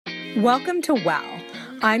Welcome to Well.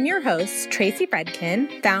 I'm your host, Tracy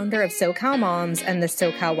Fredkin, founder of SoCal Moms and the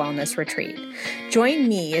SoCal Wellness Retreat. Join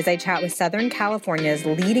me as I chat with Southern California's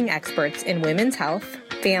leading experts in women's health,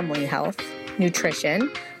 family health,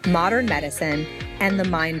 nutrition, modern medicine, and the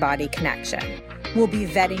mind-body connection. We'll be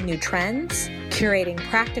vetting new trends, curating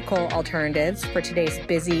practical alternatives for today's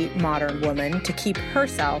busy modern woman to keep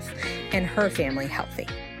herself and her family healthy.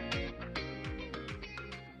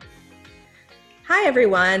 Hi,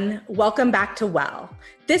 everyone. Welcome back to Well.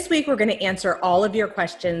 This week, we're going to answer all of your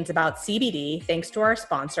questions about CBD, thanks to our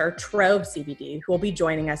sponsor, Trove CBD, who will be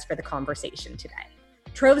joining us for the conversation today.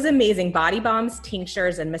 Trove's amazing body bombs,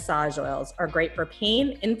 tinctures, and massage oils are great for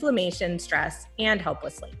pain, inflammation, stress, and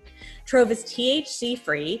helpless sleep. Trove is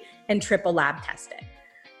THC-free and triple lab tested.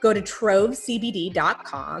 Go to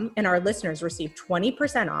trovecbd.com and our listeners receive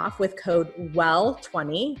 20% off with code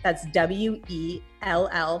WELL20, that's WELL20,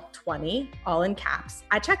 all in caps,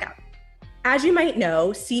 at checkout. As you might know,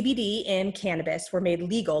 CBD and cannabis were made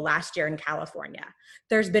legal last year in California.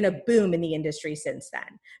 There's been a boom in the industry since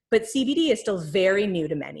then, but CBD is still very new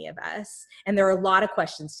to many of us, and there are a lot of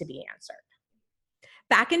questions to be answered.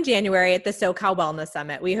 Back in January at the SoCal Wellness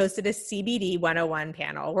Summit, we hosted a CBD 101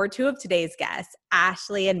 panel where two of today's guests,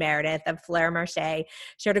 Ashley and Meredith of Fleur Marché,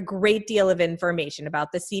 shared a great deal of information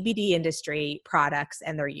about the CBD industry, products,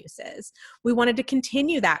 and their uses. We wanted to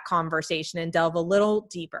continue that conversation and delve a little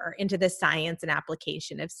deeper into the science and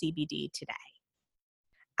application of CBD today.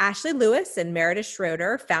 Ashley Lewis and Meredith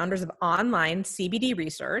Schroeder, founders of online CBD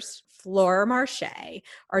resource, Fleur Marché,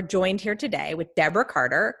 are joined here today with Deborah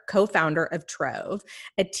Carter, co-founder of Trove,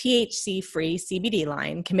 a THC-free CBD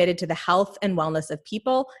line committed to the health and wellness of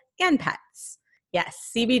people and pets.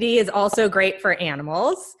 Yes, CBD is also great for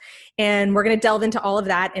animals, and we're going to delve into all of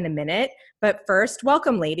that in a minute. But first,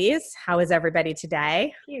 welcome, ladies. How is everybody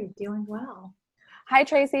today? Thank you. Doing well. Hi,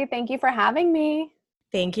 Tracy. Thank you for having me.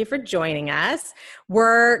 Thank you for joining us.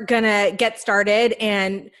 We're going to get started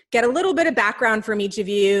and get a little bit of background from each of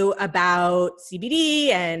you about CBD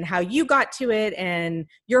and how you got to it and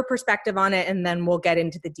your perspective on it, and then we'll get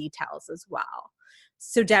into the details as well.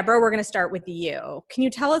 So Deborah, we're going to start with you. Can you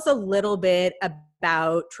tell us a little bit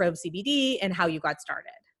about Trove CBD and how you got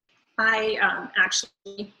started? I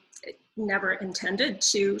actually never intended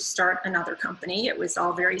to start another company. It was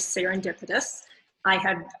all very serendipitous. I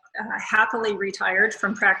had happily retired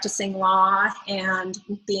from practicing law and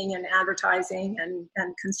being in advertising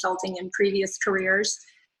and consulting in previous careers,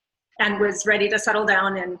 and was ready to settle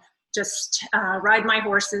down and just ride my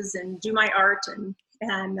horses and do my art and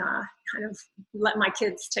kind of let my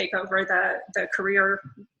kids take over the career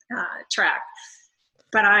track.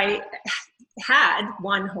 But I had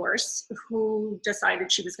one horse who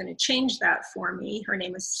decided she was going to change that for me. Her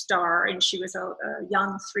name is Star, and she was a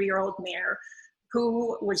young 3-year-old mare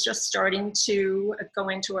who was just starting to go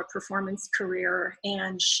into a performance career,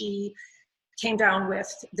 and she came down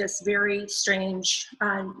with this very strange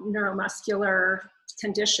neuromuscular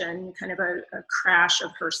condition, kind of a crash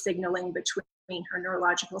of her signaling between her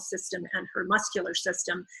neurological system and her muscular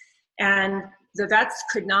system. And the vets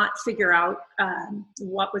could not figure out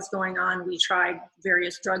what was going on. We tried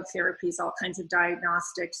various drug therapies, all kinds of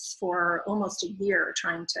diagnostics for almost a year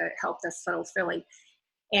trying to help this little filly.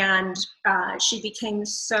 And she became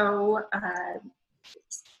so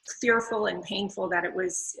fearful and painful that it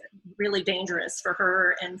was really dangerous for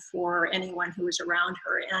her and for anyone who was around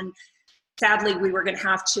her. And sadly, we were going to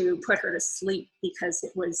have to put her to sleep because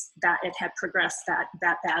it had progressed that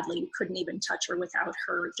badly. We couldn't even touch her without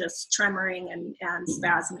her just tremoring and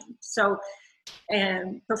spasming. So,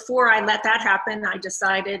 and before I let that happen, I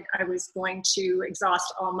decided I was going to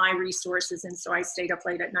exhaust all my resources. And so I stayed up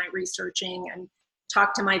late at night researching and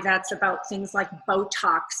talked to my vets about things like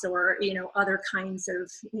Botox or, other kinds of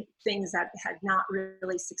things that had not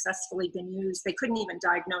really successfully been used. They couldn't even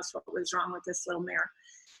diagnose what was wrong with this little mare.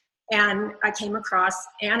 And I came across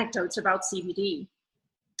anecdotes about CBD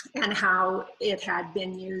and how it had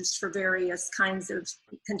been used for various kinds of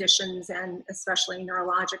conditions, and especially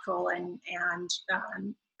neurological and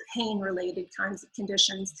pain-related kinds of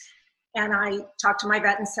conditions. And I talked to my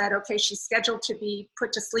vet and said, okay, she's scheduled to be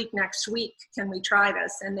put to sleep next week. Can we try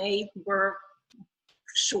this? And they were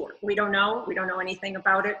sure. We don't know anything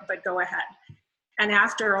about it, but go ahead. And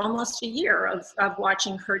after almost a year of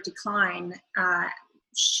watching her decline,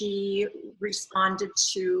 she responded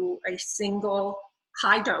to a single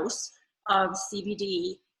high dose of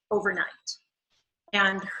CBD overnight.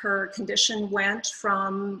 And her condition went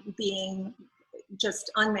from being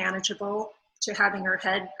just unmanageable to having her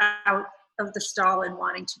head out of the stall and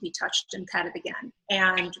wanting to be touched and petted again.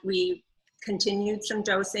 And we continued some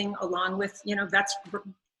dosing along with, vets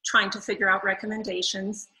trying to figure out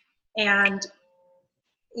recommendations. And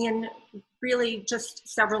in really just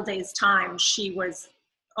several days' time, she was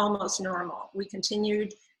almost normal. We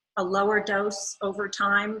continued a lower dose over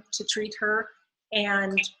time to treat her,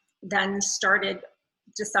 and then started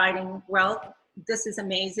deciding, well, this is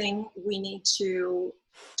amazing. We need to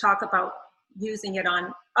talk about using it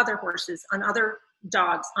on other horses, on other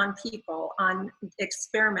dogs, on people, on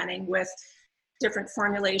experimenting with different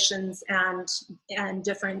formulations and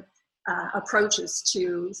different approaches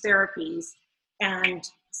to therapies. And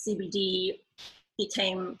CBD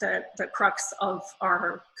became the crux of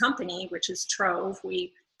our company, which is Trove.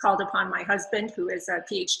 We called upon my husband, who is a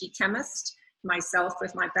PhD chemist, myself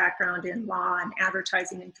with my background in law and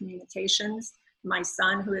advertising and communications, my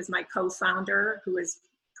son, who is my co-founder, who is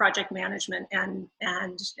project management and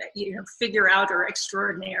figure outer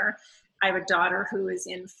extraordinaire. I have a daughter who is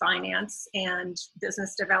in finance and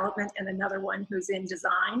business development, and another one who's in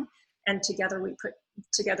design. And together we put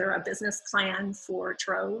together a business plan for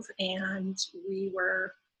Trove, and we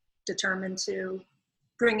were determined to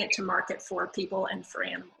bring it to market for people and for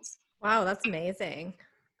animals. Wow, that's amazing.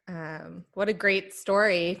 What a great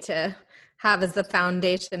story to have as the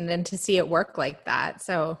foundation and to see it work like that.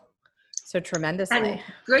 So tremendously. And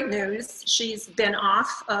good news, she's been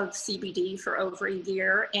off of CBD for over a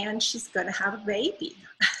year, and she's going to have a baby.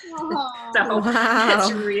 So wow. it's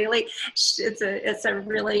a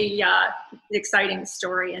really exciting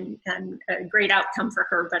story and a great outcome for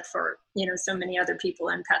her, but for so many other people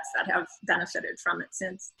and pets that have benefited from it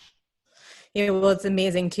since. Well, it's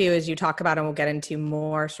amazing too, as you talk about, and we'll get into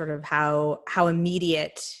more sort of how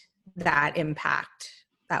immediate that impact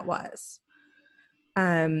that was.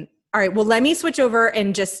 All right. Well, let me switch over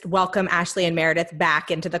and just welcome Ashley and Meredith back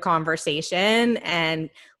into the conversation. And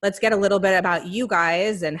let's get a little bit about you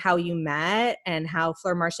guys and how you met and how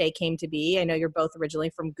Fleur Marché came to be. I know you're both originally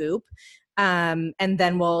from Goop. And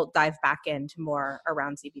then we'll dive back into more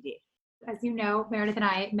around CBD. As you know, Meredith and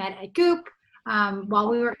I met at Goop. While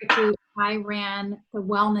we were at Goop, I ran the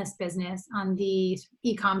wellness business on the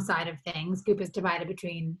e-com side of things. Goop is divided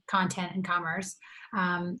between content and commerce.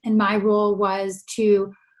 And my role was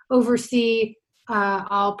to oversee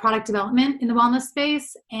all product development in the wellness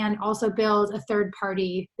space and also build a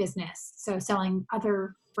third-party business, so selling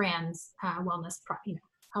other brands' health and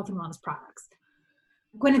wellness products.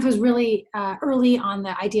 Gwyneth was really early on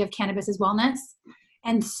the idea of cannabis as wellness,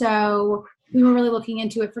 and so we were really looking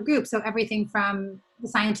into it for Goop. So everything from the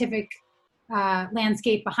scientific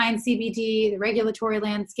landscape behind CBD, the regulatory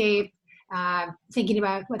landscape, thinking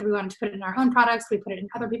about whether we wanted to put it in our own products, we put it in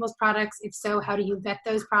other people's products. If so, how do you vet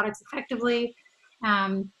those products effectively?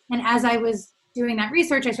 And as I was doing that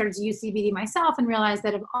research, I started to use CBD myself and realized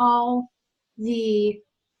that of all the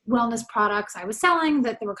wellness products I was selling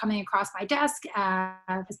that were coming across my desk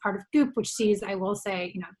as part of Goop, which sees, I will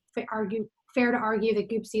say, fair to argue that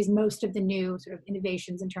Goop sees most of the new sort of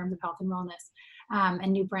innovations in terms of health and wellness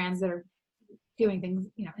and new brands that are doing things,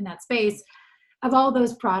 in that space. Of all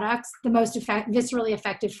those products, the most viscerally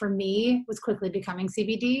effective for me was quickly becoming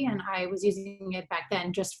CBD, and I was using it back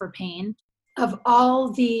then just for pain. Of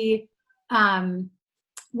all the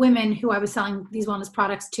women who I was selling these wellness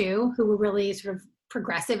products to, who were really sort of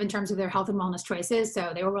progressive in terms of their health and wellness choices,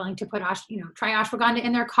 so they were willing to put try ashwagandha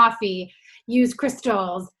in their coffee, use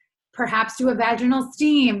crystals, perhaps do a vaginal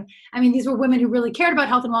steam. I mean, these were women who really cared about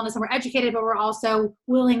health and wellness and were educated, but were also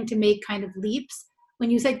willing to make kind of leaps. When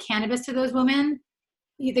you said cannabis to those women,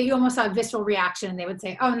 you almost saw a visceral reaction. They would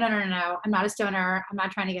say, oh, no, I'm not a stoner. I'm not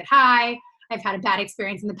trying to get high. I've had a bad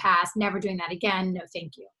experience in the past. Never doing that again. No,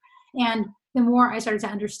 thank you. And the more I started to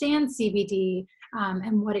understand CBD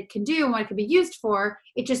and what it can do and what it could be used for,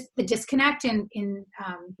 the disconnect in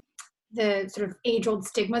the sort of age-old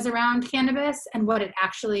stigmas around cannabis and what it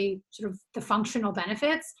actually sort of the functional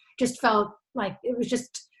benefits just felt like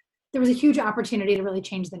there was a huge opportunity to really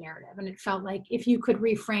change the narrative. And it felt like if you could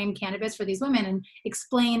reframe cannabis for these women and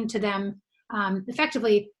explain to them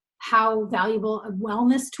effectively how valuable a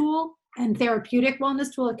wellness tool and therapeutic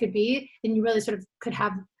wellness tool it could be, then you really sort of could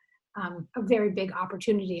have a very big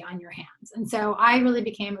opportunity on your hands. And so I really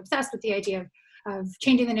became obsessed with the idea of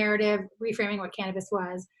changing the narrative, reframing what cannabis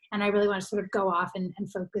was. And I really wanted to sort of go off and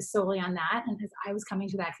focus solely on that. And as I was coming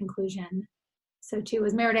to that conclusion, so too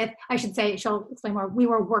was Meredith. I should say, she'll explain more. We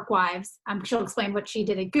were work wives. She'll explain what she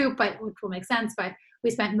did at Goop, which will make sense, but we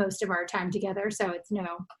spent most of our time together. So it's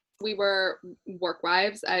no. We were work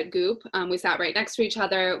wives at Goop. We sat right next to each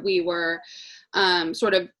other. We were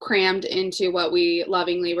sort of crammed into what we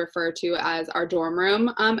lovingly refer to as our dorm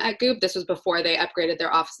room at Goop. This was before they upgraded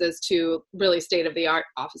their offices to really state-of-the-art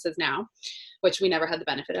offices now. which we never had the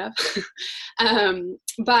benefit of.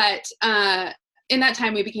 But in that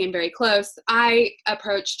time, we became very close. I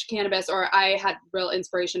approached cannabis, or I had real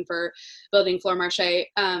inspiration for building Fleur Marché,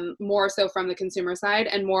 more so from the consumer side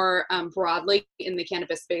and more broadly in the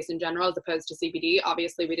cannabis space in general, as opposed to CBD.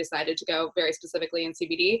 Obviously, we decided to go very specifically in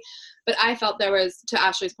CBD, but I felt there was, to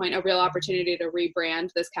Ashley's point, a real opportunity to rebrand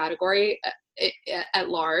this category at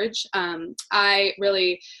large. I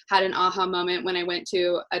really had an aha moment when I went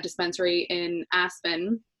to a dispensary in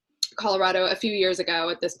Aspen, Colorado, a few years ago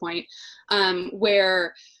at this point,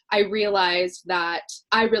 where I realized that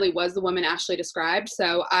I really was the woman Ashley described.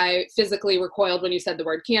 So I physically recoiled when you said the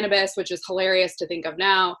word cannabis, which is hilarious to think of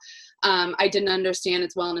now. I didn't understand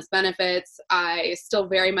its wellness benefits. I still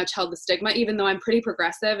very much held the stigma, even though I'm pretty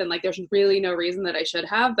progressive and like there's really no reason that I should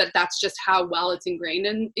have, but that's just how well it's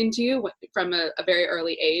ingrained into you from a very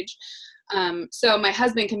early age. So my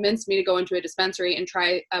husband convinced me to go into a dispensary and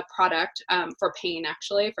try a product for pain,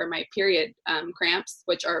 actually, for my period cramps,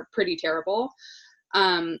 which are pretty terrible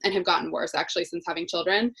and have gotten worse, actually, since having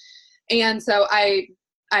children. And so I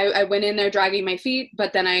went in there dragging my feet,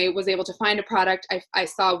 but then I was able to find a product. I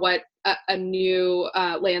saw what a new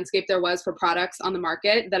landscape there was for products on the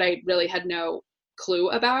market that I really had no clue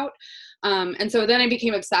about. And so then I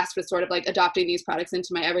became obsessed with sort of like adopting these products into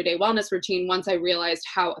my everyday wellness routine once I realized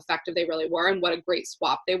how effective they really were and what a great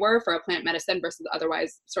swap they were for a plant medicine versus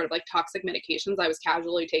otherwise sort of like toxic medications I was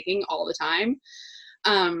casually taking all the time.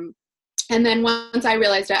 And then once I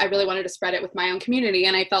realized it, I really wanted to spread it with my own community.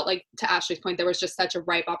 And I felt like, to Ashley's point, there was just such a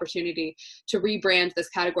ripe opportunity to rebrand this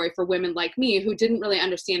category for women like me who didn't really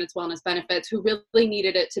understand its wellness benefits, who really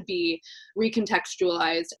needed it to be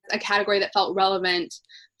recontextualized, a category that felt relevant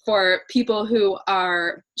for people who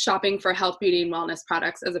are shopping for health, beauty, and wellness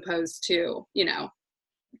products as opposed to, you know,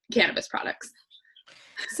 cannabis products.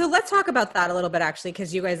 So let's talk about that a little bit, actually,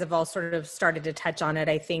 because you guys have all sort of started to touch on it,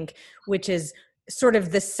 I think, which is sort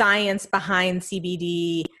of the science behind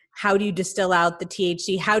CBD. How do you distill out the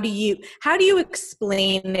THC? How do you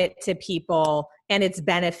explain it to people and its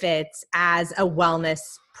benefits as a wellness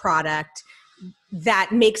product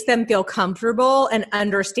that makes them feel comfortable and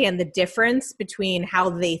understand the difference between how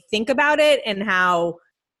they think about it and how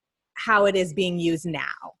it is being used now?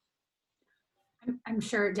 I'm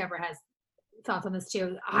sure Deborah has thoughts on this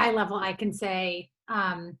too. High level, I can say,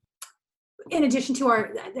 in addition to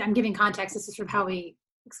I'm giving context, this is sort of how we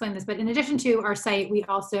explain this, but in addition to our site, we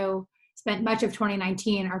also spent much of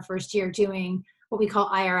 2019, our first year, doing what we call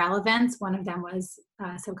IRL events. One of them was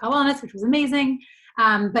SoCal Wellness, which was amazing.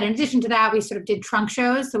 But in addition to that, we sort of did trunk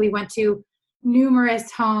shows. So we went to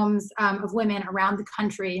numerous homes of women around the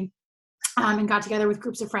country and got together with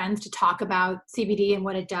groups of friends to talk about CBD and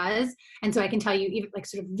what it does. And so I can tell you, even like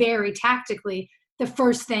sort of very tactically, the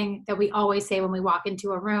first thing that we always say when we walk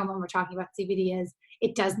into a room when we're talking about CBD is,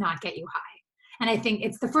 it does not get you high. And I think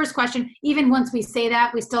it's the first question. Even once we say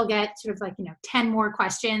that, we still get sort of like, 10 more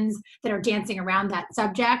questions that are dancing around that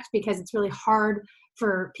subject, because it's really hard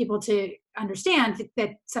for people to understand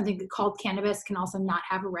that something called cannabis can also not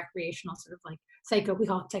have a recreational sort of like we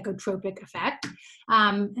call it psychotropic effect.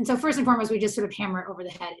 And so first and foremost, we just sort of hammer it over the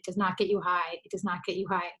head. It does not get you high. It does not get you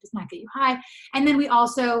high. It does not get you high. And then we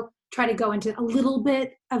also try to go into a little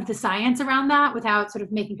bit of the science around that without sort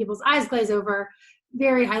of making people's eyes glaze over.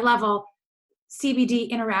 Very high level, CBD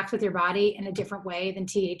interacts with your body in a different way than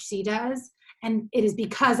THC does. And it is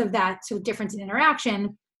because of that sort of difference in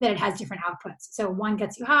interaction that it has different outputs. So one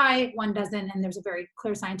gets you high, one doesn't, and there's a very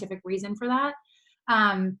clear scientific reason for that.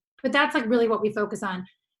 But that's like really what we focus on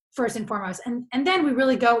first and foremost. And then we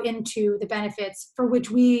really go into the benefits for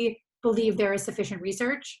which we believe there is sufficient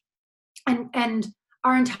research. And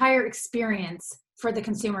our entire experience for the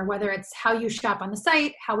consumer, whether it's how you shop on the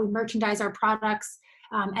site, how we merchandise our products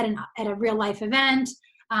at a real life event,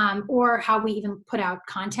 or how we even put out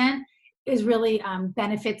content, is really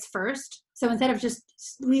benefits first. So instead of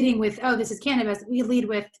just leading with, oh, this is cannabis, we lead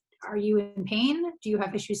with, are you in pain? Do you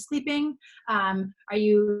have issues sleeping? Are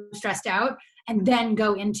you stressed out? And then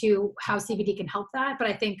go into how CBD can help that. But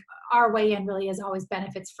I think our way in really is always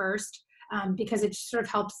benefits first, because it sort of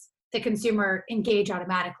helps the consumer engage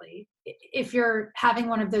automatically. If you're having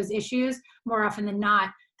one of those issues, more often than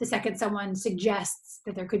not, the second someone suggests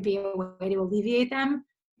that there could be a way to alleviate them,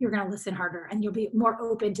 you're going to listen harder and you'll be more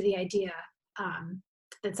open to the idea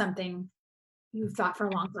that something you've thought for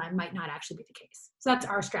a long time might not actually be the case. So that's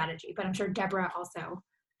our strategy. But I'm sure Deborah also,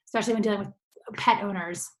 especially when dealing with pet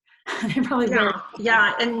owners, they're probably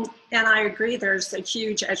yeah, and I agree. There's a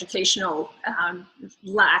huge educational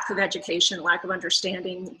lack of education, lack of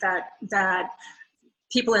understanding that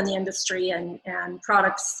people in the industry and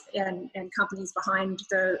products and companies behind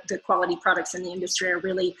the quality products in the industry are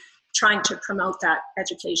really trying to promote that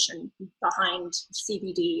education behind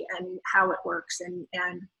CBD and how it works and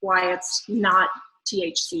why it's not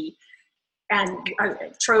THC. And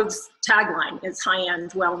Trove's tagline is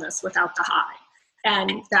high-end wellness without the high.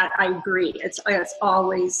 And that I agree. It's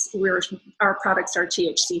always, our products are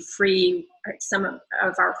THC free. Some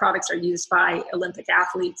of our products are used by Olympic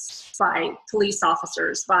athletes, by police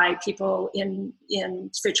officers, by people in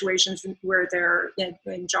situations where they're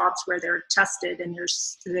in jobs where they're tested and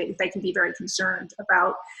they can be very concerned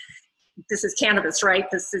about, this is cannabis, right?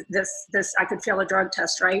 This I could fail a drug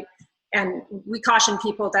test, right? And we caution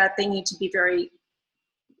people that they need to be very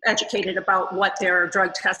educated about what their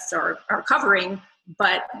drug tests are covering,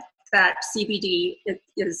 but that CBD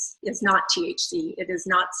is not THC. It is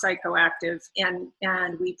not psychoactive,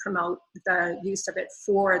 and we promote the use of it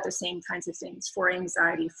for the same kinds of things, for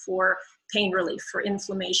anxiety, for pain relief, for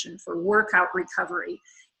inflammation, for workout recovery.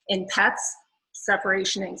 In pets,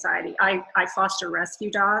 separation anxiety. I foster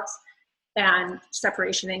rescue dogs, and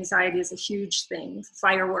separation anxiety is a huge thing.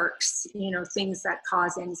 Fireworks, things that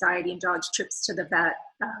cause anxiety in dogs, trips to the vet.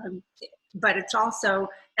 But it's also,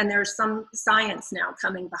 and there's some science now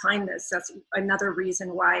coming behind this. That's another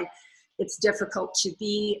reason why it's difficult to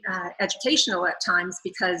be educational at times,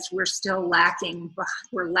 because we're still lagging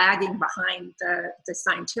behind the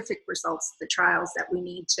scientific results, the trials that we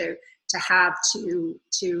need to have to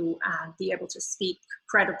be able to speak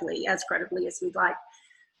as credibly as we'd like.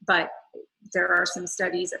 But there are some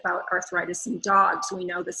studies about arthritis in dogs. We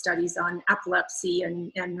know the studies on epilepsy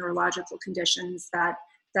and neurological conditions that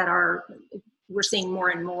we're seeing more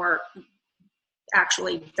and more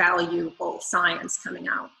actually valuable science coming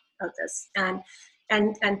out of this. And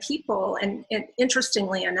people, and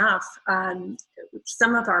interestingly enough,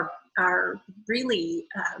 some of our really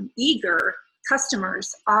eager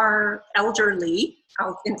customers are elderly.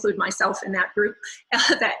 I'll include myself in that group,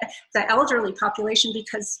 the elderly population,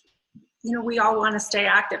 because we all want to stay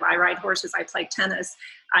active. I ride horses, I play tennis.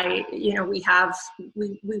 We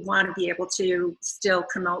want to be able to still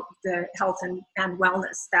promote the health and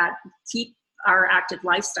wellness that keep our active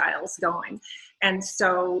lifestyles going. And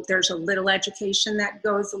so there's a little education that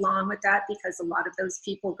goes along with that, because a lot of those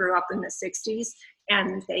people grew up in the 60s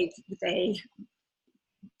and they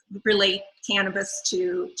relate cannabis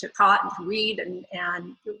to pot and weed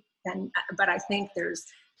but I think there's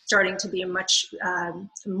starting to be a much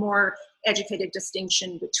more educated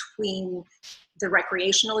distinction between the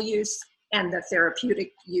recreational use and the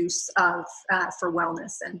therapeutic use of for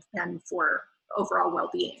wellness and for overall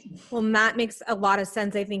well-being. Well, that makes a lot of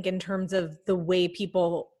sense, I think, in terms of the way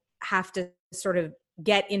people have to sort of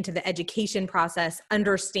get into the education process,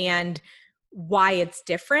 understand why it's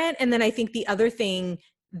different. And then I think the other thing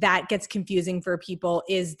that gets confusing for people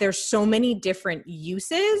is there's so many different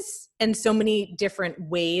uses and so many different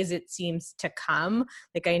ways it seems to come.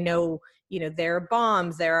 Like I know, there are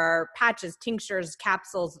bombs, there are patches, tinctures,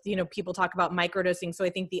 capsules, people talk about microdosing. So I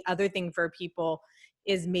think the other thing for people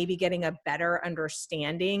is maybe getting a better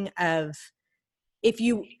understanding of, if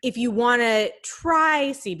you want to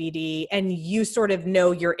try CBD and you sort of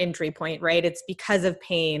know your entry point, right? It's because of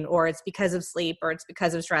pain, or it's because of sleep, or it's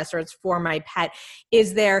because of stress, or it's for my pet.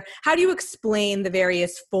 How do you explain the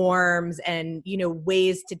various forms and,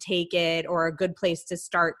 ways to take it, or a good place to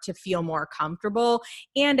start to feel more comfortable?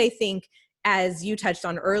 And I think, as you touched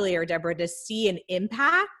on earlier, Deborah, to see an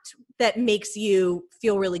impact that makes you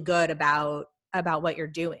feel really good about what you're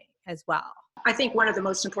doing as well. I think one of the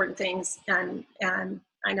most important things, and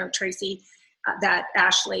I know Tracy, that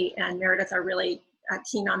Ashley and Meredith are really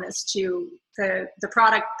keen on this too. The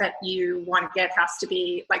product that you want to get has to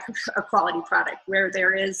be like a quality product, where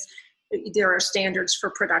there are standards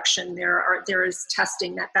for production. There is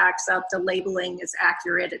testing that backs up. The labeling is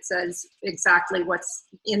accurate. It says exactly what's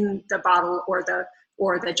in the bottle or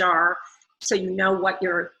the jar, so you know what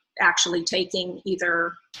you're actually taking,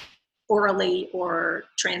 either orally or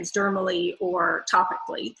transdermally or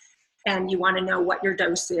topically. And you want to know what your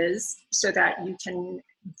dose is so that you can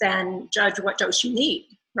then judge what dose you need,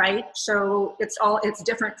 right? So it's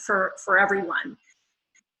different for everyone.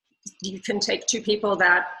 You can take two people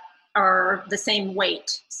that are the same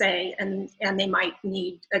weight, say, and they might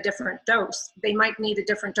need a different dose. They might need a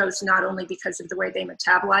different dose not only because of the way they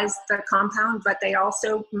metabolize the compound, but they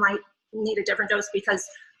also might need a different dose because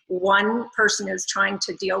one person is trying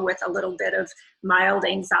to deal with a little bit of mild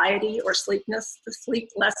anxiety or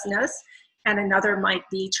sleeplessness, and another might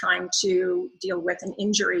be trying to deal with an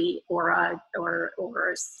injury or a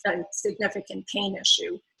significant pain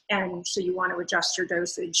issue. And so you want to adjust your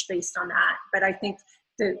dosage based on that. But I think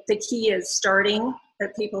The key is starting,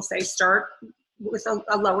 that people say start with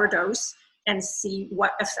a lower dose and see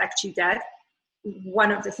what effect you get.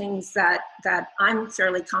 One of the things that I'm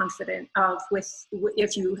fairly confident of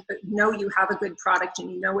if you know you have a good product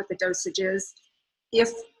and you know what the dosage is,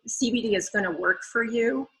 if CBD is going to work for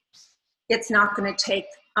you, it's not going to take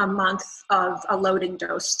a month of a loading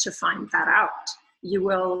dose to find that out. You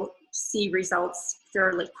will see results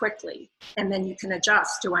fairly quickly, and then you can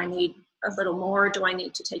adjust. Do I need a little more? Do I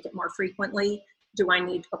need to take it more frequently? Do I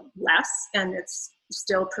need less? And it's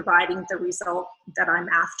still providing the result that I'm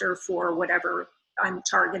after for whatever I'm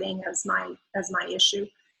targeting as my issue.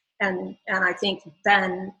 And I think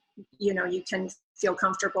then, you can feel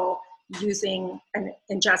comfortable using an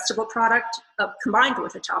ingestible product combined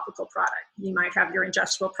with a topical product. You might have your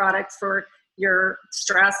ingestible product for your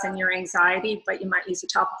stress and your anxiety, but you might use a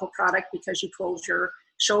topical product because you pulled your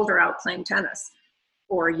shoulder out playing tennis,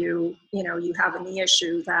 or you have a knee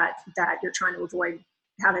issue that you're trying to avoid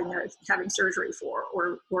having surgery for,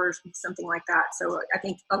 or something like that. So I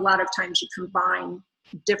think a lot of times you combine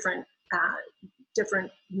different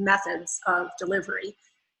methods of delivery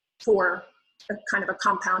for a kind of a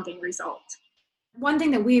compounding result. One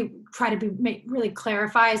thing that we try to really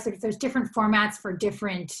clarify is that there's different formats for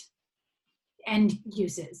different end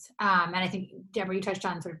uses. And I think, Deborah, you touched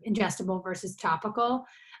on sort of ingestible versus topical.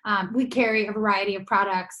 We carry a variety of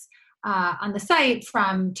products on the site,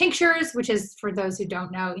 from tinctures, which is, for those who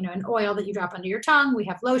don't know, an oil that you drop under your tongue. We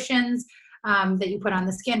have lotions that you put on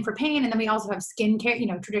the skin for pain. And then we also have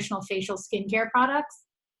skincare, traditional facial skincare products.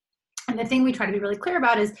 And the thing we try to be really clear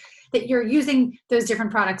about is that you're using those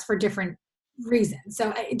different products for different reasons.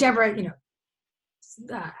 So Deborah,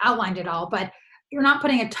 outlined it all, but you're not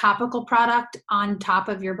putting a topical product on top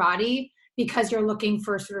of your body because you're looking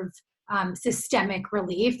for sort of systemic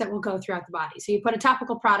relief that will go throughout the body. So you put a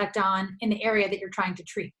topical product on in the area that you're trying to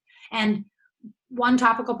treat. And one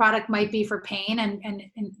topical product might be for pain. And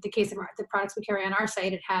in the case of the products we carry on our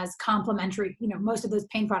site, it has complementary, most of those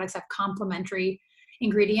pain products have complementary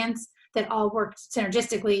ingredients that all work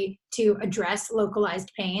synergistically to address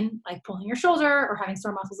localized pain, like pulling your shoulder or having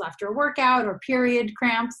sore muscles after a workout or period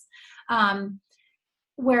cramps.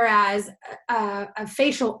 Whereas a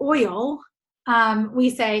facial oil, we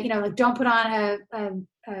say, don't put on a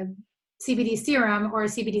CBD serum or a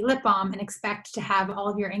CBD lip balm and expect to have all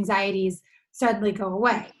of your anxieties suddenly go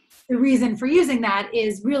away. The reason for using that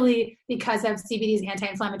is really because of CBD's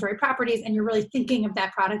anti-inflammatory properties, and you're really thinking of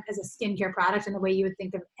that product as a skincare product in the way you would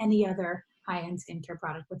think of any other high-end skincare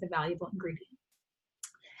product with a valuable ingredient.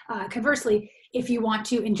 Conversely, if you want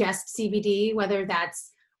to ingest CBD, whether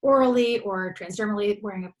that's orally or transdermally,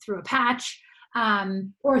 wearing it through a patch,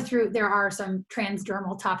 there are some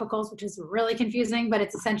transdermal topicals, which is really confusing, but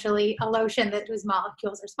it's essentially a lotion that whose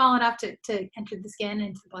molecules are small enough to enter the skin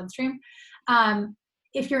into the bloodstream.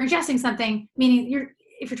 If you're ingesting something, meaning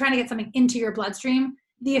if you're trying to get something into your bloodstream,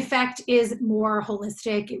 the effect is more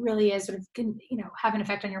holistic. It really is sort of, have an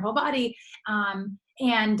effect on your whole body.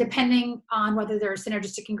 And depending on whether there are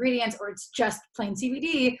synergistic ingredients or it's just plain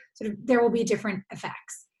CBD, there will be different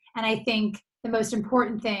effects. And I think the most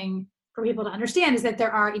important thing for people to understand is that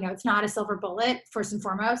there are, it's not a silver bullet, first and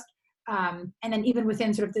foremost. And then even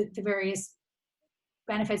within sort of the various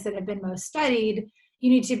benefits that have been most studied, you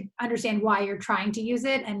need to understand why you're trying to use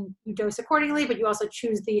it, and you dose accordingly, but you also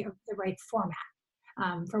choose the right format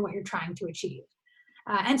for what you're trying to achieve.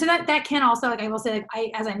 And so that can also, I will say,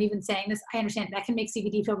 as I'm even saying this, I understand that can make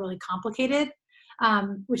CBD feel really complicated,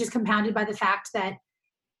 which is compounded by the fact that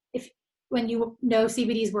when you know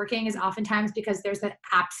CBD is working is oftentimes because there's an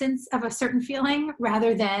absence of a certain feeling,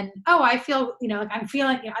 rather than, I feel, I'm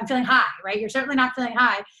feeling high, right? You're certainly not feeling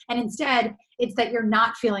high. And instead it's that you're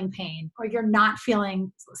not feeling pain, or you're not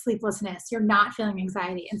feeling sleeplessness, you're not feeling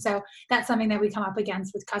anxiety. And so that's something that we come up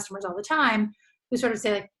against with customers all the time, who sort of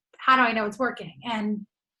say, like, how do I know it's working? And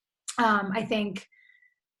I think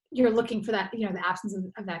you're looking for that, the absence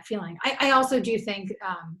of that feeling. I also do think,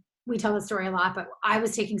 we tell the story a lot, but I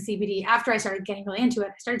was taking CBD after I started getting really into it.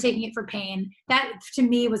 I started taking it for pain. That to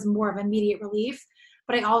me was more of immediate relief,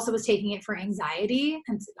 but I also was taking it for anxiety.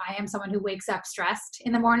 And I am someone who wakes up stressed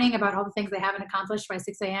in the morning about all the things I haven't accomplished by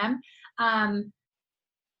 6 a.m.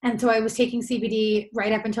 And so I was taking CBD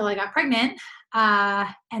right up until I got pregnant,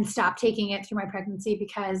 and stopped taking it through my pregnancy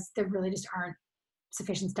because there really just aren't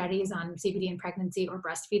sufficient studies on CBD in pregnancy or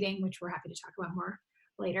breastfeeding, which we're happy to talk about more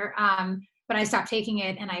later. But I stopped taking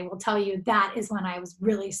it, and I will tell you that is when I was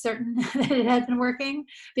really certain that it had been working,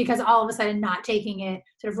 because all of a sudden not taking it,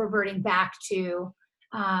 sort of reverting back to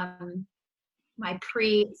my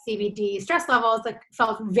pre-CBD stress levels,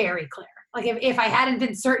 felt very clear. Like if I hadn't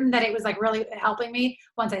been certain that it was like really helping me,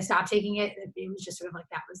 once I stopped taking it, it was just sort of like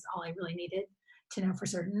that was all I really needed to know for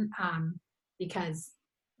certain, because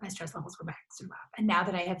my stress levels were back sort of up. And now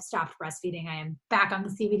that I have stopped breastfeeding, I am back on the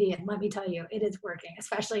CBD, and let me tell you, it is working,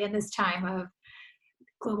 especially in this time of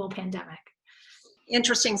global pandemic.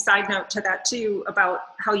 Interesting side note to that too, about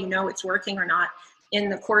how you know it's working or not. In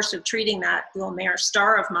the course of treating that little mare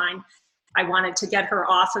star of mine, I wanted to get her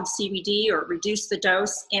off of CBD or reduce the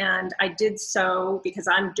dose. And I did so because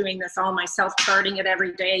I'm doing this all myself, charting it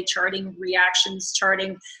every day, charting reactions,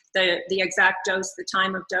 charting the exact dose, the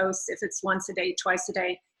time of dose, if it's once a day, twice a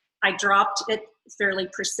day. I dropped it fairly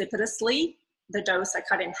precipitously, the dose I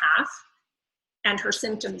cut in half, and her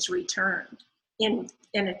symptoms returned in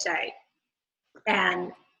a day.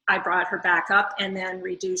 And I brought her back up and then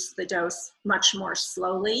reduced the dose much more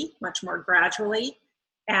slowly, much more gradually,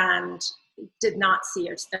 and did not see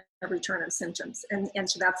a return of symptoms. And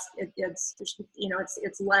so that's,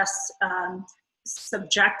 it's less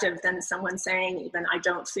subjective than someone saying, even I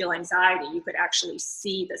don't feel anxiety. You could actually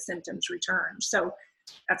see the symptoms return. So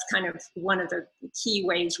that's kind of one of the key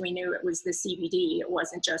ways we knew it was the CBD. It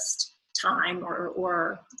wasn't just time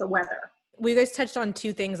or the weather. We guys touched on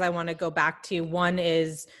two things I want to go back to. One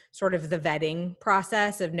is sort of the vetting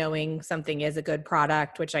process of knowing something is a good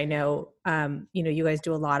product, which I know, you guys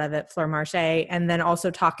do a lot of at Fleur Marché. And then also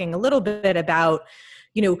talking a little bit about,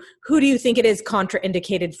 who do you think it is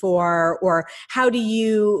contraindicated for, or how do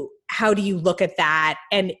you look at that?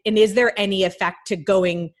 And is there any effect to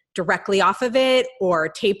going directly off of it or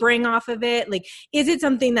tapering off of it? Like, is it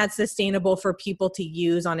something that's sustainable for people to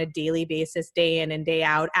use on a daily basis, day in and day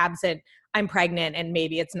out, absent I'm pregnant and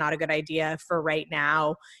maybe it's not a good idea for right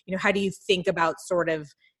now? How do you think about sort of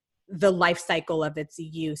the life cycle of its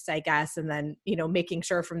use, I guess, and then, making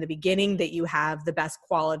sure from the beginning that you have the best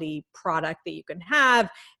quality product that you can have,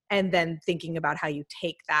 and then thinking about how you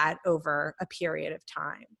take that over a period of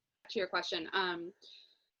time? To your question,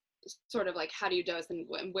 sort of like how do you dose and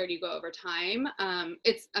where do you go over time?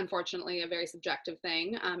 It's unfortunately a very subjective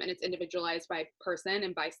thing, and it's individualized by person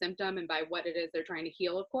and by symptom and by what it is they're trying to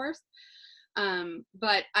heal, of course.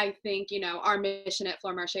 But I think, our mission at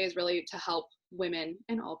Fleur Marché is really to help women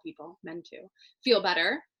and all people, men too, feel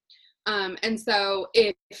better. And so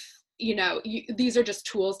if, these are just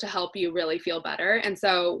tools to help you really feel better. And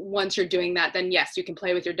so once you're doing that, then yes, you can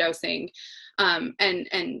play with your dosing,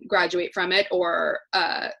 and graduate from it, or,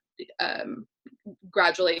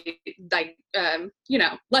 gradually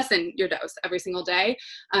lessen your dose every single day,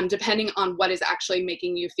 depending on what is actually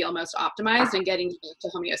making you feel most optimized and getting you to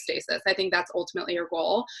homeostasis. I think that's ultimately your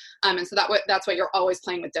goal. And so that's what you're always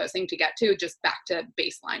playing with dosing to get to, just back to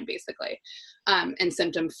baseline basically, and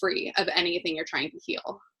symptom free of anything you're trying to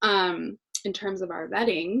heal. In terms of our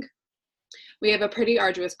vetting, we have a pretty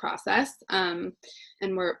arduous process, and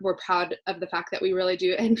we're proud of the fact that we really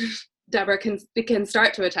do. And Deborah can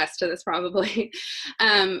start to attest to this probably.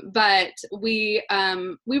 But we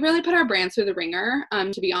really put our brands through the ringer,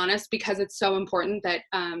 to be honest, because it's so important that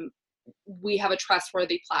we have a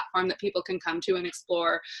trustworthy platform that people can come to and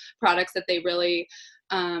explore products that they really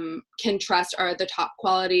can trust are the top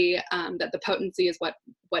quality, that the potency is what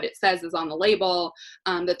it says is on the label,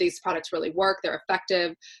 that these products really work, they're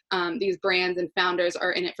effective. These brands and founders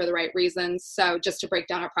are in it for the right reasons. So just to break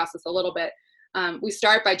down our process a little bit, we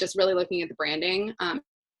start by just really looking at the branding.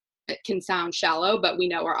 It can sound shallow, but we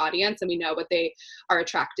know our audience and we know what they are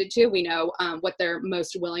attracted to. We know what they're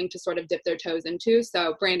most willing to sort of dip their toes into.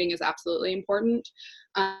 So branding is absolutely important.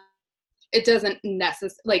 It doesn't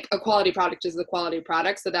like a quality product is a quality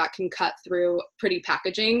product, so that can cut through pretty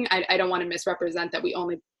packaging. I don't want to misrepresent that we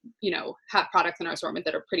only, have products in our assortment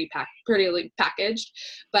that are prettily packaged,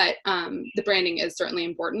 but the branding is certainly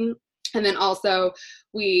important. And then also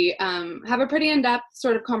we have a pretty in-depth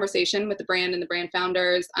sort of conversation with the brand and the brand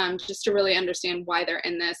founders, just to really understand why they're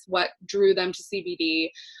in this, what drew them to CBD,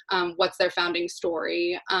 what's their founding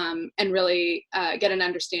story, and really get an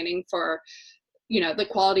understanding for, the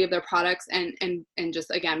quality of their products and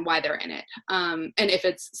just, again, why they're in it. And if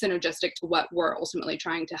it's synergistic to what we're ultimately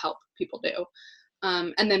trying to help people do.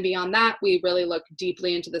 And then beyond that, we really look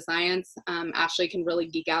deeply into the science. Ashley can really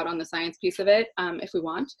geek out on the science piece of it if we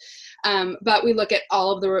want. But we look at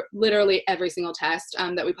all of literally every single test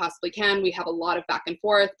that we possibly can. We have a lot of back and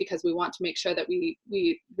forth because we want to make sure that we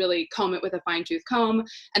really comb it with a fine tooth comb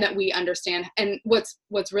and that we understand. And what's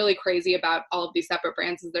really crazy about all of these separate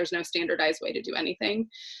brands is there's no standardized way to do anything.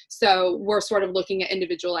 So we're sort of looking at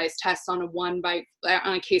individualized tests on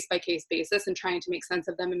a case by case basis and trying to make sense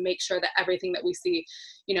of them and make sure that everything that we see,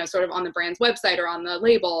 sort of on the brand's website or on the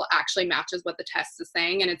label actually matches what the test is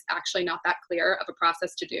saying. And it's actually not that clear of a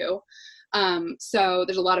process to do. So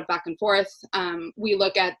there's a lot of back and forth. We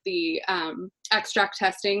look at the extract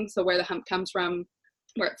testing, so where the hemp comes from,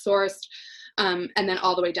 where it's sourced, and then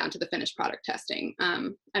all the way down to the finished product testing.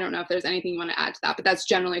 I don't know if there's anything you want to add to that, but that's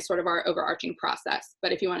generally sort of our overarching process.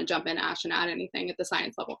 But if you want to jump in, Ash, and add anything at the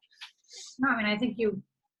science level. No, I mean, I think you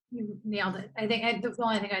nailed it. I think the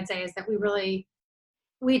only thing I'd say is that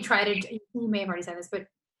we try to, you may have already said this, but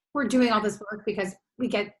we're doing all this work because we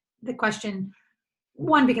get the question,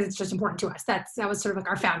 one, because it's just important to us. That was sort of like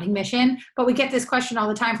our founding mission, but we get this question all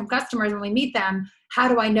the time from customers when we meet them: how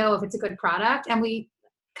do I know if it's a good product? And we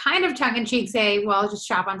kind of tongue in cheek say, well, just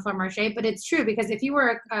shop on Fleur Marché, but it's true, because if you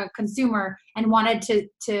were a consumer and wanted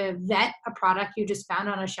to vet a product you just found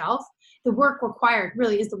on a shelf, the work required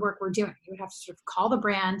really is the work we're doing. You would have to sort of call the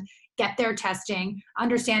brand, get their testing,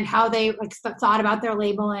 understand how they thought about their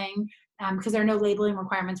labeling, because there are no labeling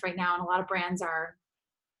requirements right now, and a lot of brands are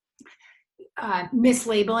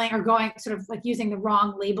mislabeling or going sort of like using the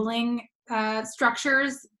wrong labeling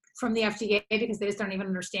structures from the FDA because they just don't even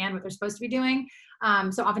understand what they're supposed to be doing.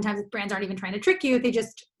 So oftentimes brands aren't even trying to trick you.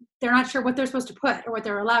 They're not sure what they're supposed to put or what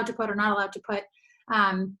they're allowed to put or not allowed to put.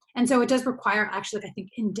 And so it does require actually, I think,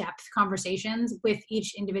 in-depth conversations with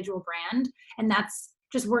each individual brand. And that's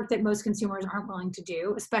just work that most consumers aren't willing to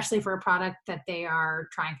do, especially for a product that they are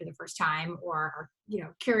trying for the first time or are,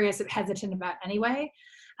 curious and hesitant about anyway.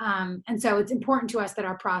 And so it's important to us that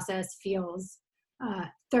our process feels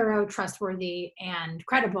thorough, trustworthy, and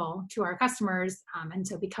credible to our customers. And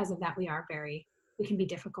so because of that, we can be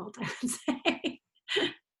difficult, I would say.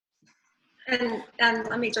 And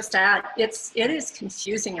let me just add, it is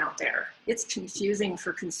confusing out there. It's confusing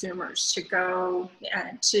for consumers to go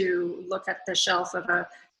to look at the shelf of a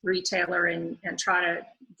retailer and try to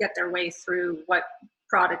get their way through what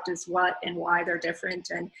product is what and why they're different.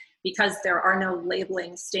 And because there are no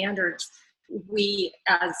labeling standards, we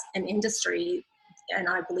as an industry, and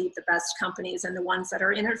I believe the best companies and the ones that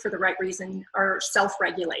are in it for the right reason, are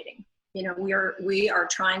self-regulating. We are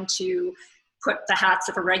trying to put the hats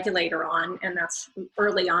of a regulator on, and that's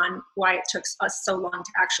early on why it took us so long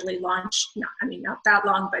to actually launch. Not that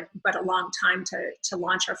long, but a long time to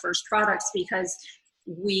launch our first products, because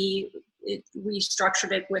we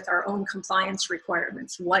structured it with our own compliance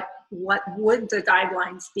requirements. What would the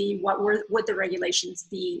guidelines be? What would the regulations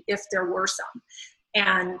be if there were some?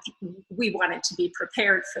 And we wanted to be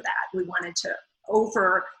prepared for that. We wanted to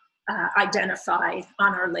identify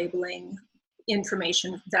on our labeling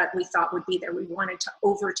information that we thought would be there. We wanted to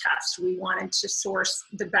over-test. We wanted to source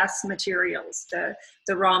the best materials,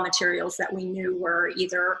 the raw materials that we knew were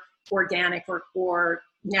either organic or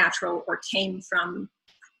natural or came from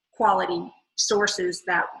quality sources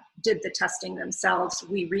that did the testing themselves.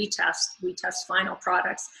 We test final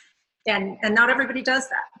products. And not everybody does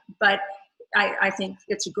that. But I think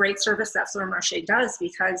it's a great service that Fleur Marché does,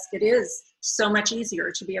 because it is so much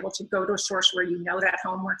easier to be able to go to a source where that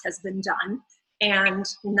homework has been done and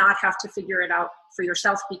not have to figure it out for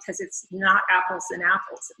yourself, because it's not apples and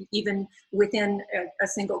apples. Even within a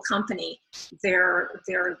single company, their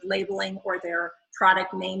labeling or their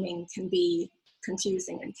product naming can be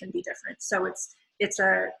confusing and can be different. So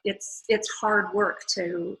it's hard work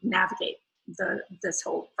to navigate this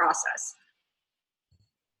whole process.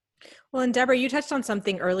 Well, and Deborah, you touched on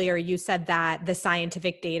something earlier. You said that the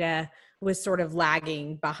scientific data was sort of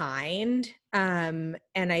lagging behind. And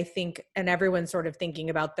I think, and everyone's sort of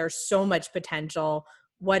thinking about, there's so much potential.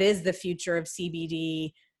 What is the future of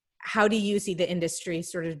CBD? How do you see the industry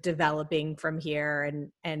sort of developing from here,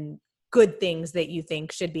 and good things that you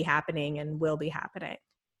think should be happening and will be happening?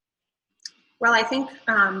 Well, I think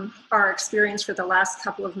our experience for the last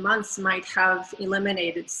couple of months might have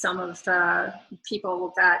eliminated some of the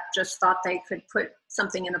people that just thought they could put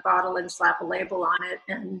something in a bottle and slap a label on it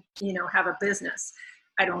and, have a business.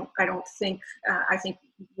 I think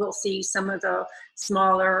we'll see some of the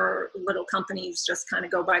smaller little companies just kind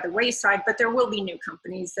of go by the wayside, but there will be new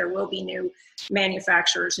companies, there will be new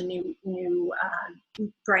manufacturers and new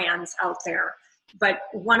brands out there. But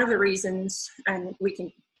one of the reasons, and we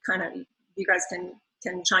can you guys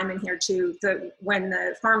can chime in here too, when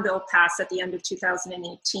the Farm Bill passed at the end of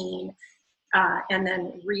 2018, and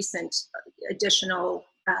then recent additional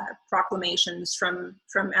proclamations from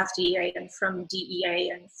FDA and from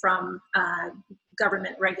DEA and from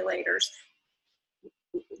government regulators,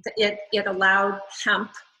 it allowed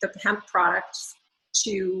the hemp products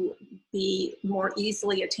to be more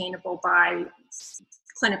easily attainable by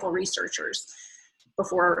clinical researchers.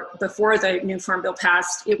 Before the new Farm Bill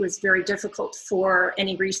passed, it was very difficult for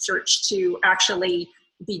any research to actually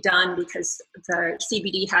be done because the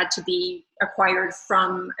CBD had to be acquired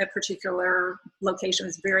from a particular location.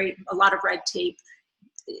 It was a lot of red tape.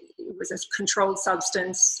 It was a controlled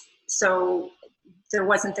substance. So there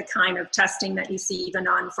wasn't the kind of testing that you see even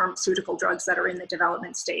on pharmaceutical drugs that are in the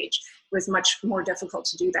development stage. It was much more difficult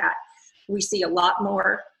to do that. We see a lot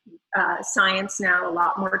more science now, a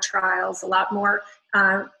lot more trials, a lot more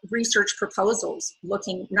research proposals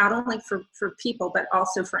looking not only for people, but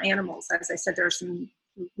also for animals. As I said, there are some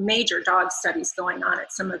major dog studies going on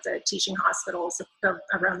at some of the teaching hospitals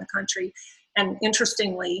around the country. And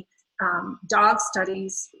interestingly, dog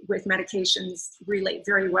studies with medications relate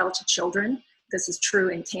very well to children. This is true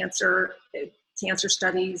in cancer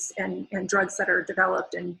studies, and drugs that are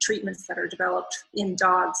developed and treatments that are developed in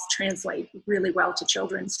dogs translate really well to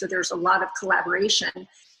children. So there's a lot of collaboration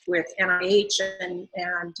with NIH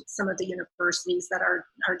and some of the universities that are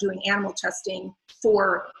doing animal testing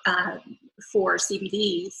for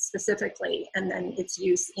CBD specifically, and then its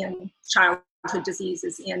use in childhood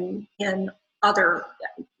diseases, in other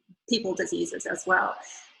people diseases as well.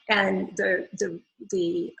 And the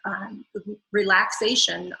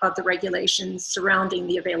relaxation of the regulations surrounding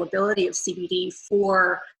the availability of CBD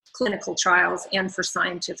for clinical trials and for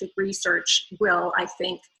scientific research will, I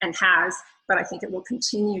think, and has, but I think it will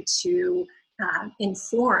continue to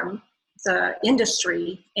inform the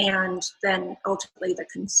industry and then ultimately the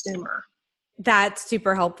consumer. That's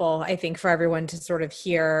super helpful, I think, for everyone to sort of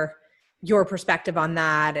hear your perspective on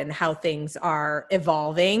that and how things are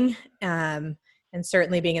evolving. And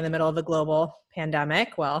certainly being in the middle of a global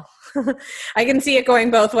pandemic, well, I can see it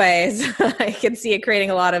going both ways. I can see it creating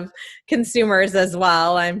a lot of consumers as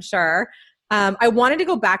well, I'm sure. I wanted to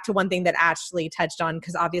go back to one thing that Ashley touched on,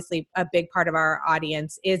 because obviously a big part of our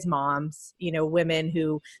audience is moms, women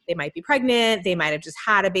who they might be pregnant, they might have just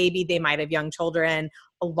had a baby, they might have young children.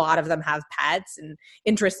 A lot of them have pets. And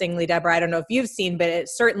interestingly, Deborah, I don't know if you've seen, but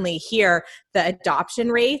it's certainly here, the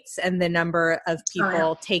adoption rates and the number of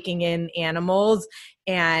people taking in animals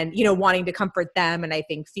and, wanting to comfort them. And I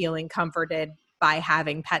think feeling comforted by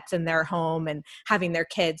having pets in their home and having their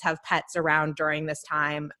kids have pets around during this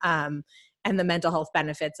time. And the mental health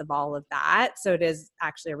benefits of all of that. So it is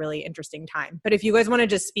actually a really interesting time. But if you guys want to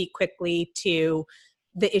just speak quickly to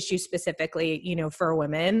the issue specifically, for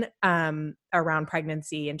women around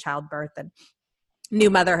pregnancy and childbirth and new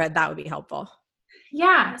motherhood, that would be helpful.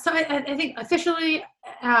 Yeah. So I think officially,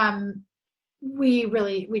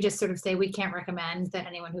 we just sort of say we can't recommend that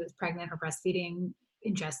anyone who is pregnant or breastfeeding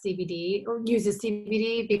ingest CBD or uses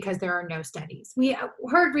CBD because there are no studies. We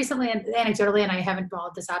heard recently, and anecdotally, and I haven't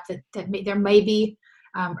followed this up, that there may be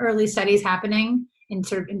early studies happening in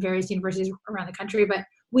various universities around the country, but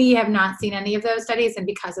we have not seen any of those studies. And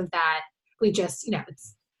because of that, we just,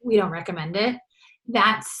 we don't recommend it.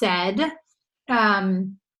 That said,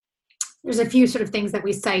 there's a few sort of things that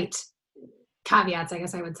we cite, caveats, I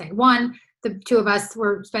guess I would say. One, the two of us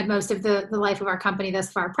spent most of the life of our company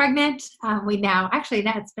thus far pregnant.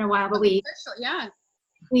 It's been a while, but we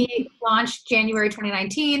launched January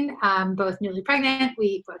 2019, both newly pregnant.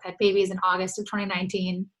 We both had babies in August of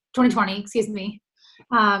 2020, excuse me.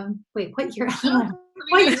 Wait, what year?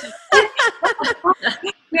 We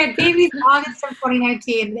had babies in August of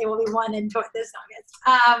 2019. They will be one in this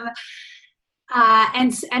August.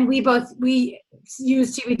 And we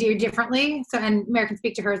use CBD differently. So, and Mary can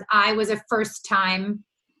speak to hers. I was a first-time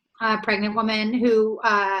pregnant woman who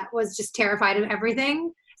was just terrified of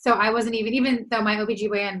everything. So I wasn't even though my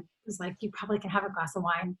OBGYN was like, you probably can have a glass of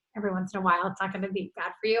wine every once in a while. It's not going to be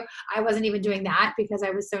bad for you. I wasn't even doing that because I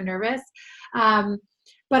was so nervous.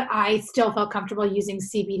 But I still felt comfortable using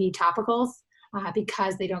CBD topicals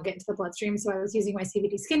because they don't get into the bloodstream. So I was using my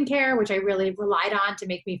CBD skincare, which I really relied on to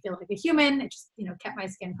make me feel like a human. It just, kept my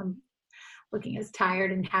skin from looking as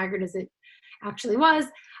tired and haggard as it actually was.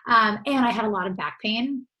 And I had a lot of back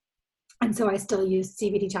pain. And so I still use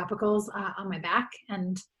CBD topicals on my back.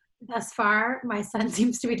 And thus far, my son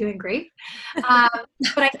seems to be doing great. But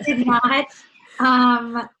I did not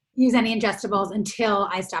use any ingestibles until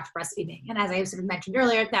I stopped breastfeeding. And as I sort of mentioned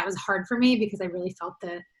earlier, that was hard for me because I really felt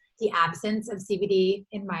the absence of CBD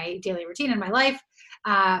in my daily routine in my life.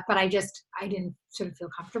 But I didn't sort of feel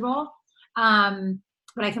comfortable.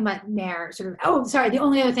 But I can let Mare the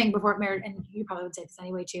only other thing before Mare, and you probably would say this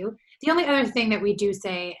anyway too, the only other thing that we do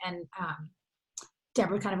say, and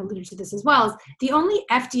Deborah kind of alluded to this as well, is the only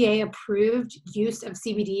FDA approved use of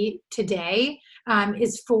CBD today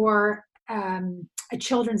is for a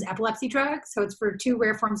children's epilepsy drug. So it's for 2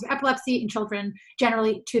 rare forms of epilepsy in children,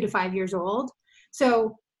 generally 2 to 5 years old.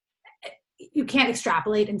 So you can't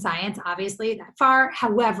extrapolate in science, obviously, that far.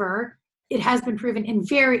 However, it has been proven in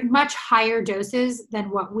very much higher doses than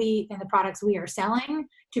the products we are selling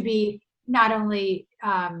to be not only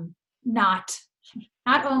not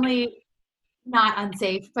unsafe,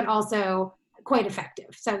 but also quite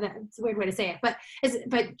effective. So that's a weird way to say it, but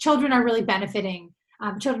children are really benefiting.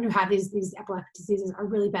 Children who have these epileptic diseases are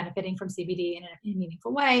really benefiting from CBD in a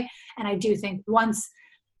meaningful way. And I do think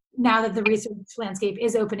now that the research landscape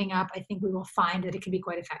is opening up, I think we will find that it can be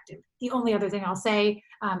quite effective. The only other thing I'll say,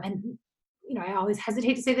 and I always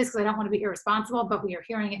hesitate to say this because I don't want to be irresponsible, but we are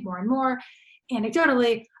hearing it more and more.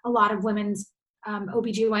 Anecdotally, a lot of women's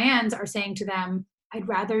OBGYNs are saying to them, I'd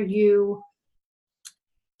rather you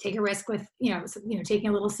take a risk with, taking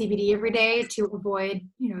a little CBD every day to avoid,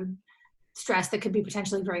 stress that could be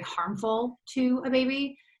potentially very harmful to a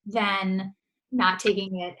baby than not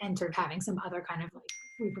taking it and sort of having some other kind of like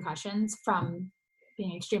repercussions from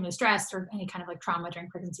being extremely stressed or any kind of like trauma during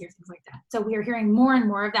pregnancy or things like that. So we are hearing more and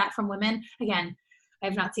more of that from women. Again,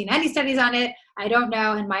 I've not seen any studies on it. I don't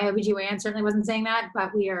know. And my OBGYN certainly wasn't saying that,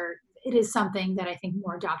 but it is something that I think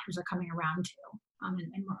more doctors are coming around to and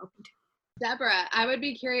more open to. Deborah, I would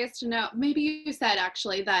be curious to know, maybe you said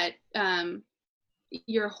actually that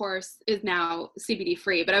your horse is now CBD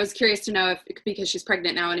free, but I was curious to know if, because she's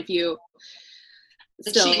pregnant now, and if you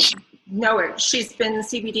still... She's been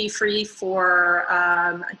CBD free for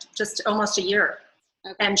just almost a year.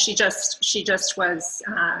 Okay. And she just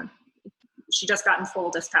got in full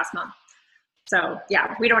this past month. So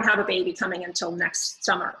yeah, we don't have a baby coming until next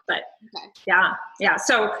summer, but okay. Yeah.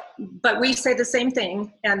 So, but we say the same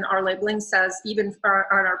thing, and our labeling says even for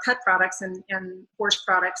our pet products and horse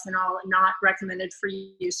products and all, not recommended for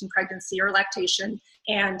use in pregnancy or lactation,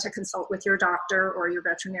 and to consult with your doctor or your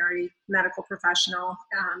veterinary medical professional.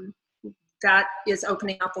 That is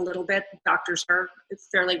opening up a little bit. Doctors are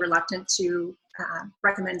fairly reluctant to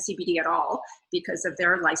recommend CBD at all because of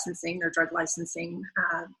their drug licensing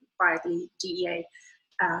by the DEA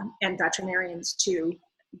and veterinarians too.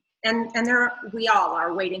 And we all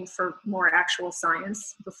are waiting for more actual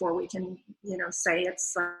science before we can, say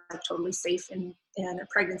it's totally safe in a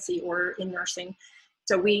pregnancy or in nursing.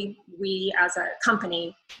 So we as a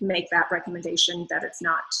company make that recommendation that it's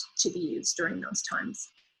not to be used during those times.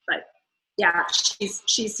 But yeah, she's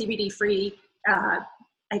CBD free.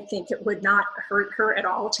 I think it would not hurt her at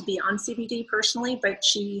all to be on CBD personally, but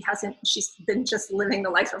she's been just living the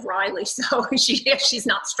life of Riley. So she's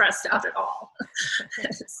not stressed out at all.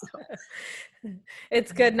 So.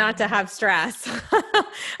 It's good not to have stress. I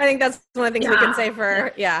think that's one of the things we can say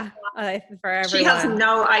for everyone. She has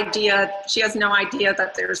no idea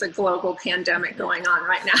that there's a global pandemic going on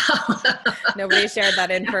right now. Nobody shared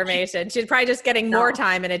that information. She's probably just getting more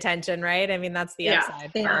time and attention, right? I mean, that's the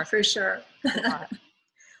upside. Yeah, for sure.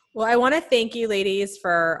 Well, I want to thank you ladies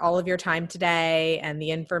for all of your time today and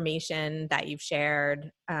the information that you've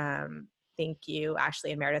shared. Thank you,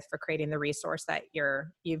 Ashley and Meredith, for creating the resource that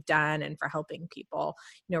you've done and for helping people,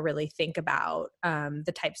 really think about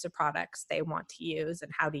the types of products they want to use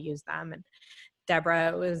and how to use them. And Deborah,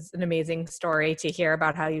 it was an amazing story to hear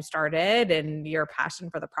about how you started and your passion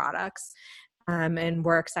for the products. And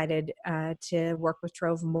we're excited to work with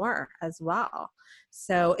Trove more as well.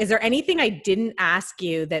 So is there anything I didn't ask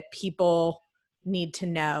you that people need to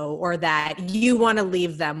know or that you want to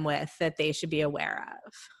leave them with that they should be aware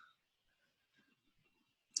of?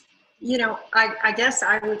 I guess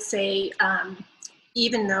I would say,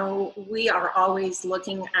 even though we are always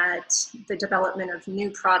looking at the development of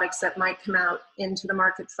new products that might come out into the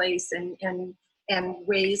marketplace and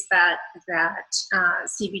ways that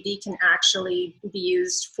CBD can actually be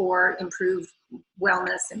used for improved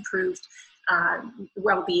wellness, improved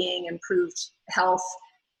well-being, improved health.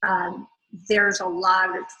 There's a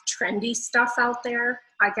lot of trendy stuff out there,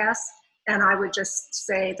 I guess. And I would just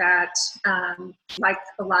say that, like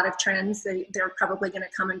a lot of trends, they're probably going to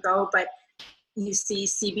come and go, but you see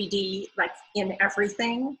CBD like in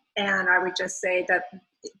everything. And I would just say that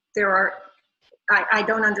I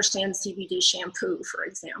don't understand CBD shampoo, for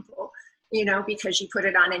example, because you put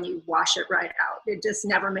it on and you wash it right out. It just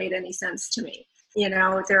never made any sense to me.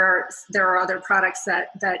 There are other products that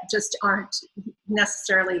just aren't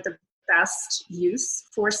necessarily the best use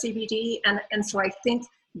for CBD. And so I think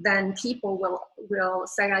then people will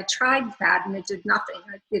say, I tried that and it did nothing.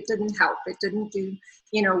 It didn't help. It didn't do,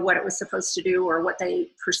 what it was supposed to do or what they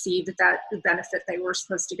perceived that benefit they were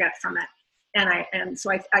supposed to get from it. And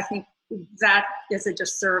so I think that is a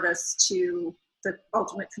disservice to the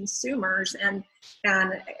ultimate consumers. And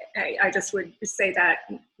I just would say that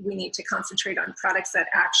we need to concentrate on products that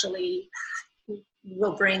actually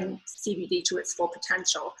will bring CBD to its full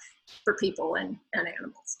potential for people and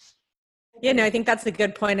animals. Yeah, no, I think that's a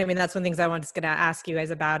good point. I mean, that's one of the things I was going to ask you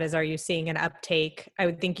guys about is, are you seeing an uptake? I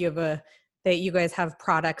would think that you guys have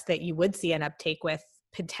products that you would see an uptake with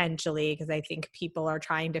potentially, because I think people are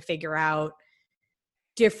trying to figure out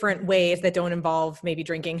different ways that don't involve maybe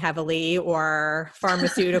drinking heavily or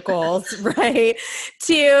pharmaceuticals, right?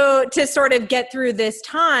 To sort of get through this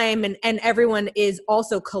time. And everyone is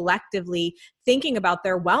also collectively thinking about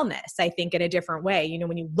their wellness, I think, in a different way. You know,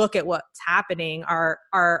 when you look at what's happening,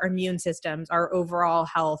 our immune systems, our overall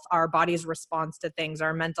health, our body's response to things,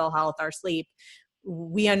 our mental health, our sleep,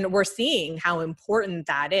 we're seeing how important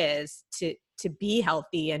that is to be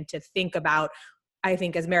healthy and to think about, I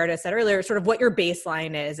think, as Meredith said earlier, sort of what your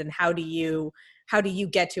baseline is and how do you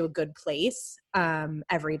get to a good place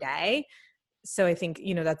every day. So I think,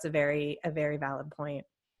 you know, that's a very valid point.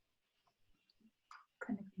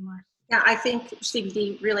 Yeah, I think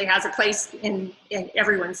CBD really has a place in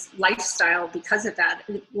everyone's lifestyle because of that.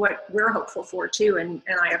 What we're hopeful for too, and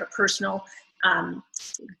I have a personal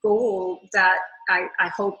goal that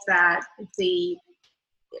I hope that the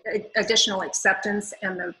additional acceptance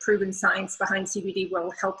and the proven science behind CBD will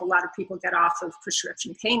help a lot of people get off of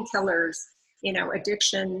prescription painkillers, you know,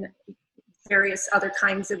 addiction, various other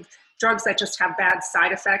kinds of drugs that just have bad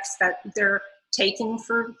side effects that they're taking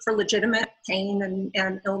for legitimate pain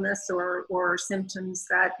and illness or symptoms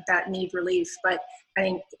that need relief. But I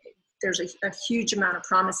think there's a huge amount of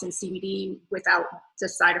promise in CBD without the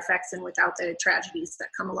side effects and without the tragedies that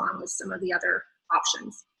come along with some of the other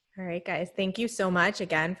options. All right, guys. Thank you so much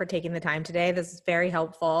again for taking the time today. This is very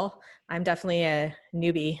helpful. I'm definitely a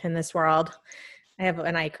newbie in this world. I have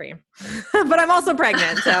an eye cream, but I'm also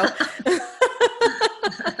pregnant. So,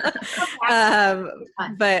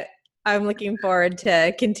 but I'm looking forward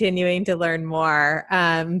to continuing to learn more,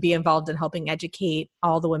 be involved in helping educate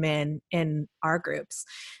all the women in our groups.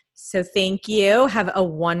 So thank you. Have a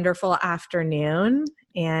wonderful afternoon,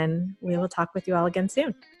 and we will talk with you all again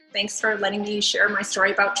soon. Thanks for letting me share my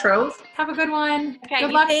story about Trove. Have a good one. Okay.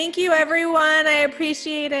 Good luck. Thank you, everyone. I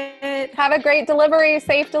appreciate it. Have a great delivery,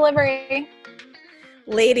 safe delivery.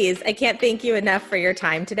 Ladies, I can't thank you enough for your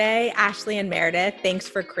time today. Ashley and Meredith, thanks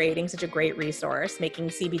for creating such a great resource, making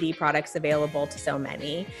CBD products available to so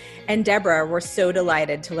many. And Deborah, we're so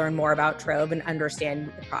delighted to learn more about Trove and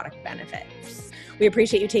understand the product benefits. We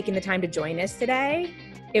appreciate you taking the time to join us today.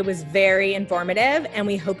 It was very informative, and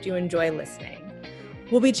we hope you enjoy listening.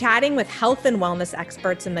 We'll be chatting with health and wellness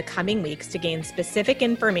experts in the coming weeks to gain specific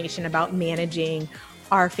information about managing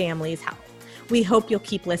our family's health. We hope you'll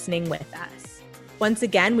keep listening with us. Once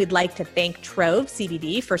again, we'd like to thank Trove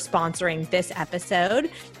CBD for sponsoring this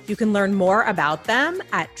episode. You can learn more about them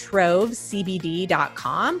at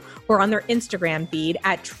trovecbd.com or on their Instagram feed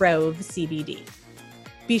at trovecbd.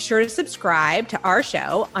 Be sure to subscribe to our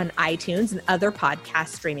show on iTunes and other podcast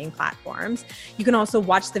streaming platforms. You can also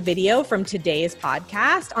watch the video from today's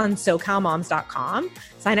podcast on SoCalMoms.com.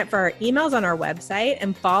 Sign up for our emails on our website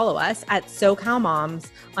and follow us at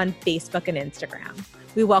SoCalMoms on Facebook and Instagram.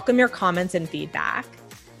 We welcome your comments and feedback.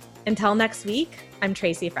 Until next week, I'm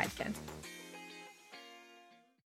Tracy Fredkin.